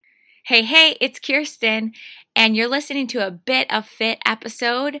Hey, it's Kirsten, and you're listening to a Bit of Fit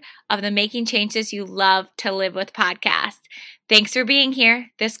episode of the Making Changes You Love to Live With podcast. Thanks for being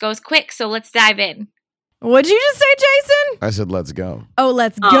here. This goes quick, so let's dive in. What'd you just say, Jason? I said, let's go. Oh,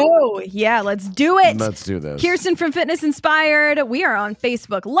 let's go. Yeah, let's do it. Let's do this. Kirsten from Fitness Inspired. We are on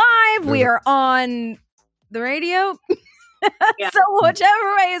Facebook Live. We are on the radio. Yeah. So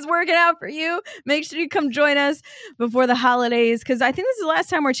whichever way is working out for you, make sure you come join us before the holidays, because I think this is the last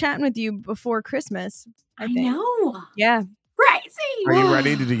time we're chatting with you before Christmas. I know. Yeah. Crazy. Are you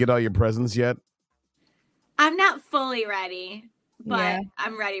ready? Did you get all your presents yet? I'm not fully ready, but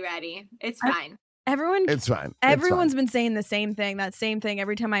I'm ready. It's fine. It's fine. Everyone's been saying the same thing, that same thing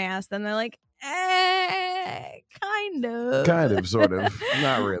every time I ask them. They're like, kind of. Kind of, sort of.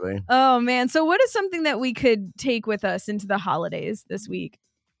 Not really. Oh, man. So what is something that we could take with us into the holidays this week?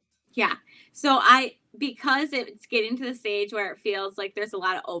 Yeah. So because it's getting to the stage where it feels like there's a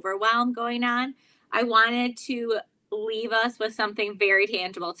lot of overwhelm going on, I wanted to leave us with something very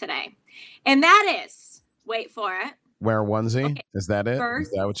tangible today. And that is, wait for it. Wear a onesie? Okay. Is that it? Is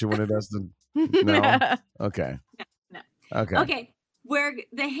that what you wanted us to... No? Okay. No. Okay. Okay.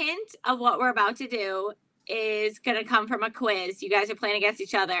 The hint of what we're about to do is going to come from a quiz. You guys are playing against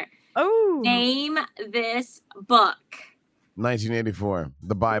each other. Oh. Name this book. 1984.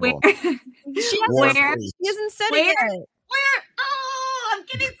 The Bible. She hasn't said it yet. Where? Oh, I'm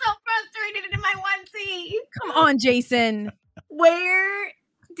getting so frustrated in my onesie. Come on, Jason. Where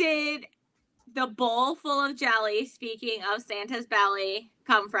did the bowl full of jelly, speaking of Santa's belly,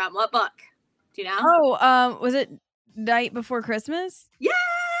 come from? What book? Do you know? Oh, was it Night Before Christmas? Yeah!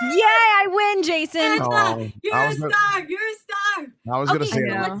 Yeah, I win, Jason. Angela, you're a star. You're a star. I was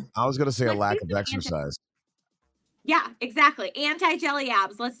gonna say a lack of exercise. Yeah, exactly. Anti-jelly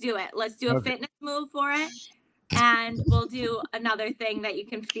abs. Let's do it. Let's do a fitness move for it. And we'll do another thing that you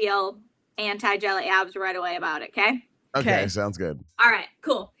can feel anti-jelly abs right away about it, okay? Okay, sounds good. All right,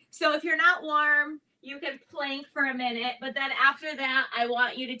 cool. So if you're not warm, you can plank for a minute, but then after that, I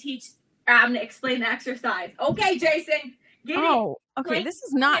want you to I'm going to explain the exercise. Okay, Jason, get it. Okay. Plank, this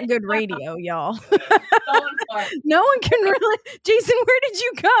is not good radio, y'all. Going for it. No one can really. Jason, where did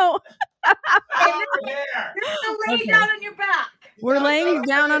you go? You're laying down on your back. We're laying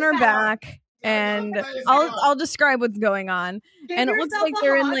down on our back, and I'll describe what's going on. And it looks like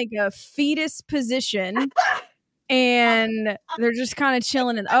they're in like a fetus position. And they're just kind of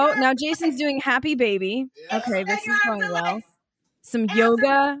chilling. And now Jason's doing happy baby. Okay, this is going well. Some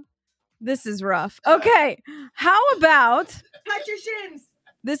yoga. This is rough. Okay, how about touch your shins?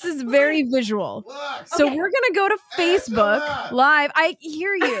 This is very visual. So we're gonna go to Facebook Live. I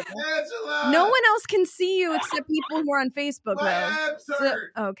hear you. No one else can see you except people who are on Facebook, though. So,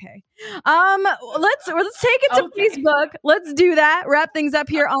 okay. Let's take it to Facebook. Let's do that. Wrap things up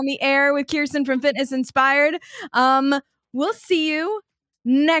here on the air with Kirsten from Fitness Inspired. We'll see you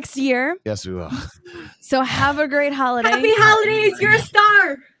next year. Yes, we will. So have a great holiday. Happy holidays. You're a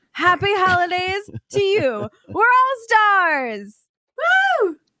star. Happy holidays to you. We're all stars.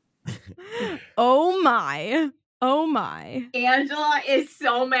 Woo! Oh my. Angela is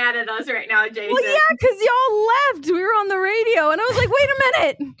so mad at us right now, Jason. Well, yeah, because y'all left. We were on the radio, and I was like, wait a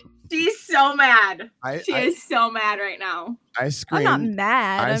minute. She's so mad. She is so mad right now. I screamed. I'm not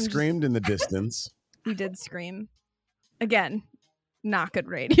mad. I screamed in the distance. You did scream. Again, not good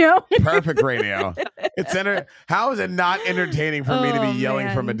radio. Perfect radio. How is it not entertaining for me to be yelling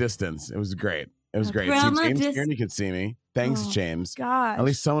from a distance? It was great. See, James here, you can see me. Thanks, James. God. At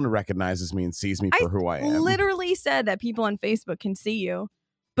least someone recognizes me and sees me for who I am. I literally said that people on Facebook can see you.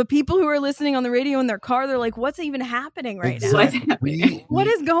 But people who are listening on the radio in their car, they're like, what's even happening right now? What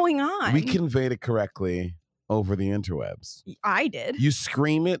is going on? We conveyed it correctly over the interwebs. I did. You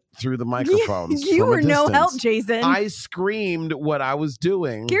scream it through the microphones. You were no help, Jason. I screamed what I was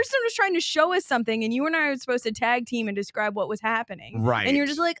doing. Kirsten was trying to show us something, and you and I were supposed to tag team and describe what was happening. Right. And you're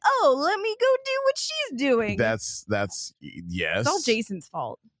just like, let me go do what she's doing. That's yes. It's all Jason's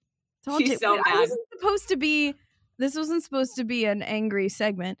fault. She's so mad. This wasn't supposed to be an angry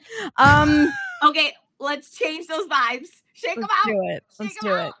segment. Okay, let's change those vibes. Shake them out. Let's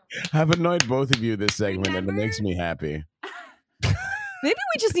do it. I've annoyed both of you this segment, and it makes me happy. Maybe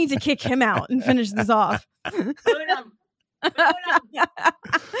we just need to kick him out and finish this off.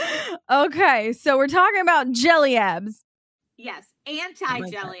 Okay, so we're talking about jelly abs. Yes,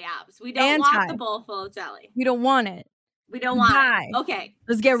 anti-jelly abs. We don't want the bowl full of jelly. We don't want it. We don't want it. Okay.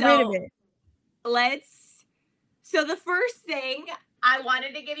 Let's get rid of it. So the first thing, I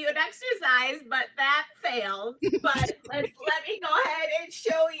wanted to give you an exercise, but that failed. But let me go ahead and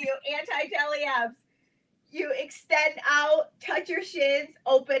show you anti-jelly abs. you extend out, touch your shins,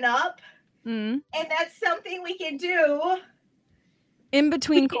 open up. Mm. And that's something we can do. In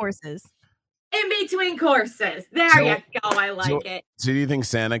between courses. In between courses. There you go. I like it. So do you think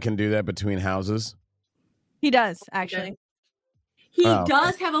Santa can do that between houses? He does, actually. He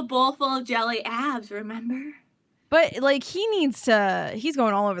does have a bowl full of jelly abs, remember? But like he's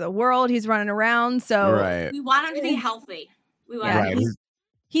going all over the world. He's running around. So we want him to be healthy. We want him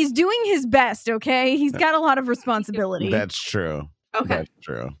he's doing his best, okay? He's got a lot of responsibility. That's true. Okay. That's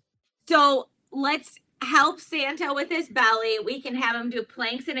true. So let's help Santa with his belly. We can have him do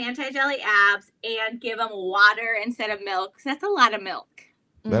planks and anti-jelly abs and give him water instead of milk. That's a lot of milk.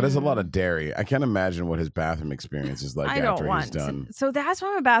 That is a lot of dairy. I can't imagine what his bathroom experience is like after he's done. So that's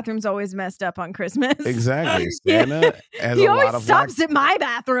why my bathroom's always messed up on Christmas. Exactly. Santa has he a always lot of stops at my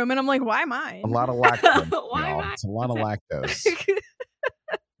bathroom, and I'm like, why mine? A lot of lactose. Why it's a lot of lactose.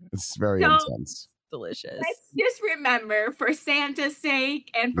 It's very intense. Delicious. Let's just remember, for Santa's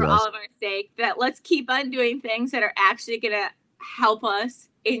sake and for all of our sake, that let's keep on doing things that are actually going to help us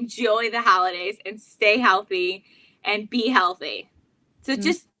enjoy the holidays and stay healthy and be healthy. So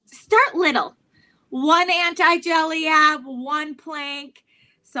just start little. 1 anti-jelly ab, 1 plank,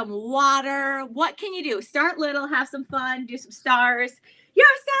 some water. What can you do? Start little, have some fun, do some stars. You're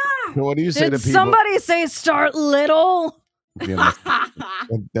a star. So what do you say to people? Somebody say start little? Yeah,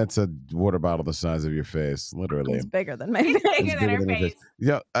 that's a water bottle the size of your face, literally. It's bigger than my face. Bigger than her face.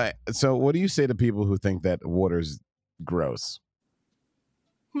 Yeah. So what do you say to people who think that water's gross?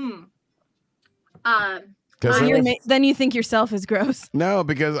 Then you think yourself is gross. No,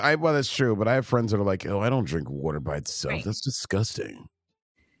 because that's true, but I have friends that are like, I don't drink water by itself. Right. That's disgusting.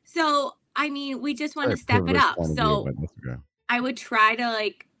 So, I mean, we just want to step it up. So I would try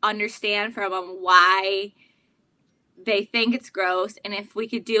to understand from them why they think it's gross, and if we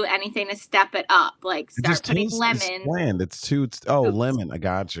could do anything to step it up, start putting lemon. It's bland. It's too. Lemon. I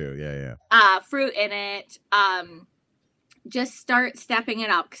got you. Yeah. Fruit in it. Just start stepping it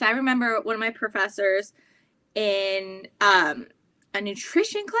up. Because I remember one of my professors in a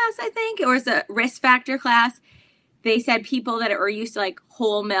nutrition class, I think, or it's a risk factor class. They said people that are used to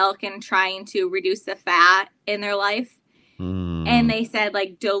whole milk and trying to reduce the fat in their life, and they said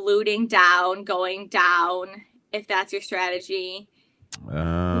diluting down, going down. If that's your strategy,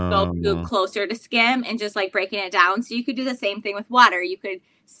 go closer to skim and just breaking it down. So you could do the same thing with water. You could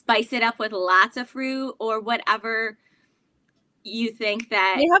spice it up with lots of fruit or whatever you think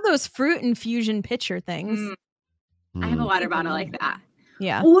that. They have those fruit infusion pitcher things. I have a water bottle like that.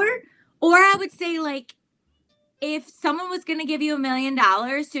 Yeah. Or I would say if someone was going to give you $1 million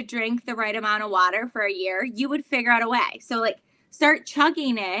to drink the right amount of water for a year, you would figure out a way. So start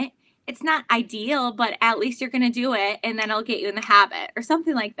chugging it. It's not ideal, but at least you're going to do it, and then it'll get you in the habit or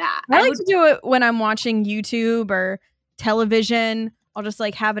something like that. I like to do it when I'm watching YouTube or television. I'll just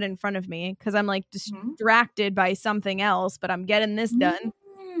have it in front of me because I'm distracted by something else, but I'm getting this done.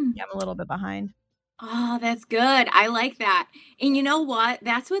 Yeah, I'm a little bit behind. Oh, that's good. I like that. And you know what?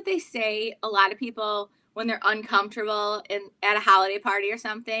 That's what they say. A lot of people, when they're uncomfortable at a holiday party or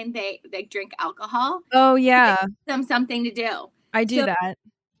something, they drink alcohol. Oh, yeah. To give them something to do. I do that.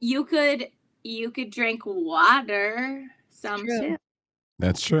 You could drink water some too.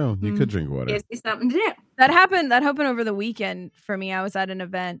 That's true. You could drink water. Gives you something to do. That happened over the weekend for me. I was at an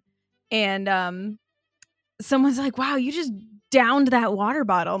event and someone's like, wow, you just downed that water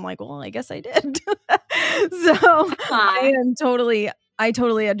bottle. I'm like, well, I guess I did. So I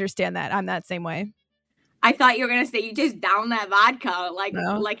totally understand that. I'm that same way. I thought you were going to say you just downed that vodka like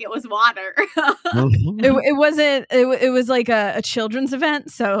it was water. It wasn't. It was like a children's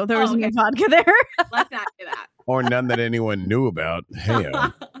event, so there was no vodka there. Let's not do that. Or none that anyone knew about. Hey.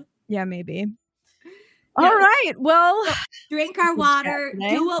 Yeah, maybe. All right. Well, drink our water.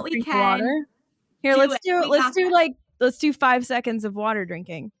 Do what we can. Water. Here, let's do 5 seconds of water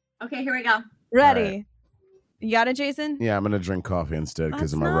drinking. Okay, here we go. Ready? Right. You got it, Jason? Yeah, I'm gonna drink coffee instead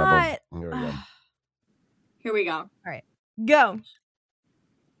because I'm a rebel. Here we go. Here we go. All right, go.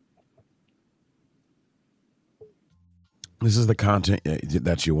 This is the content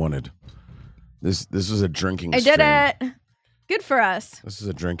that you wanted. This is a drinking stream. I did it. Good for us. This is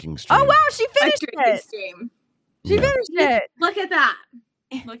a drinking stream. Oh, wow, she finished it. Stream. She finished it. Look at that.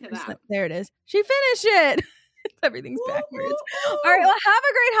 Look at that. There it is. She finished it. Everything's backwards. All right, well, have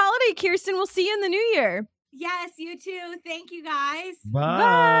a great holiday, Kirsten. We'll see you in the new year. Yes, you too. Thank you, guys. Bye.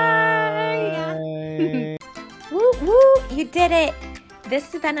 Woo, woo, you did it.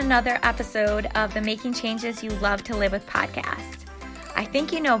 This has been another episode of the Making Changes You Love to Live With podcast. I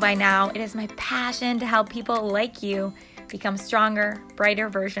think you know by now it is my passion to help people like you become stronger, brighter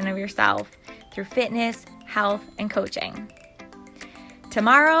version of yourself through fitness, health, and coaching.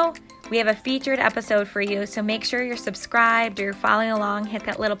 Tomorrow, we have a featured episode for you, so make sure you're subscribed or you're following along. Hit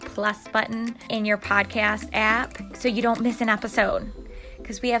that little plus button in your podcast app so you don't miss an episode,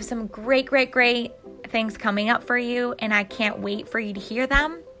 because we have some great things coming up for you, and I can't wait for you to hear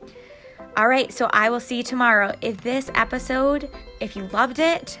them. All right, so I will see you tomorrow. If this episode, if you loved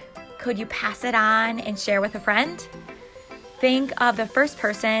it, could you pass it on and share with a friend? Think of the first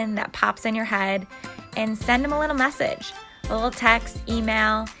person that pops in your head and send them a little message, a little text,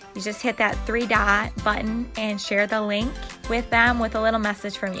 email. You just hit that 3-dot button and share the link with them with a little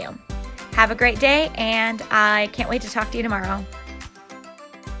message from you. Have a great day, and I can't wait to talk to you tomorrow.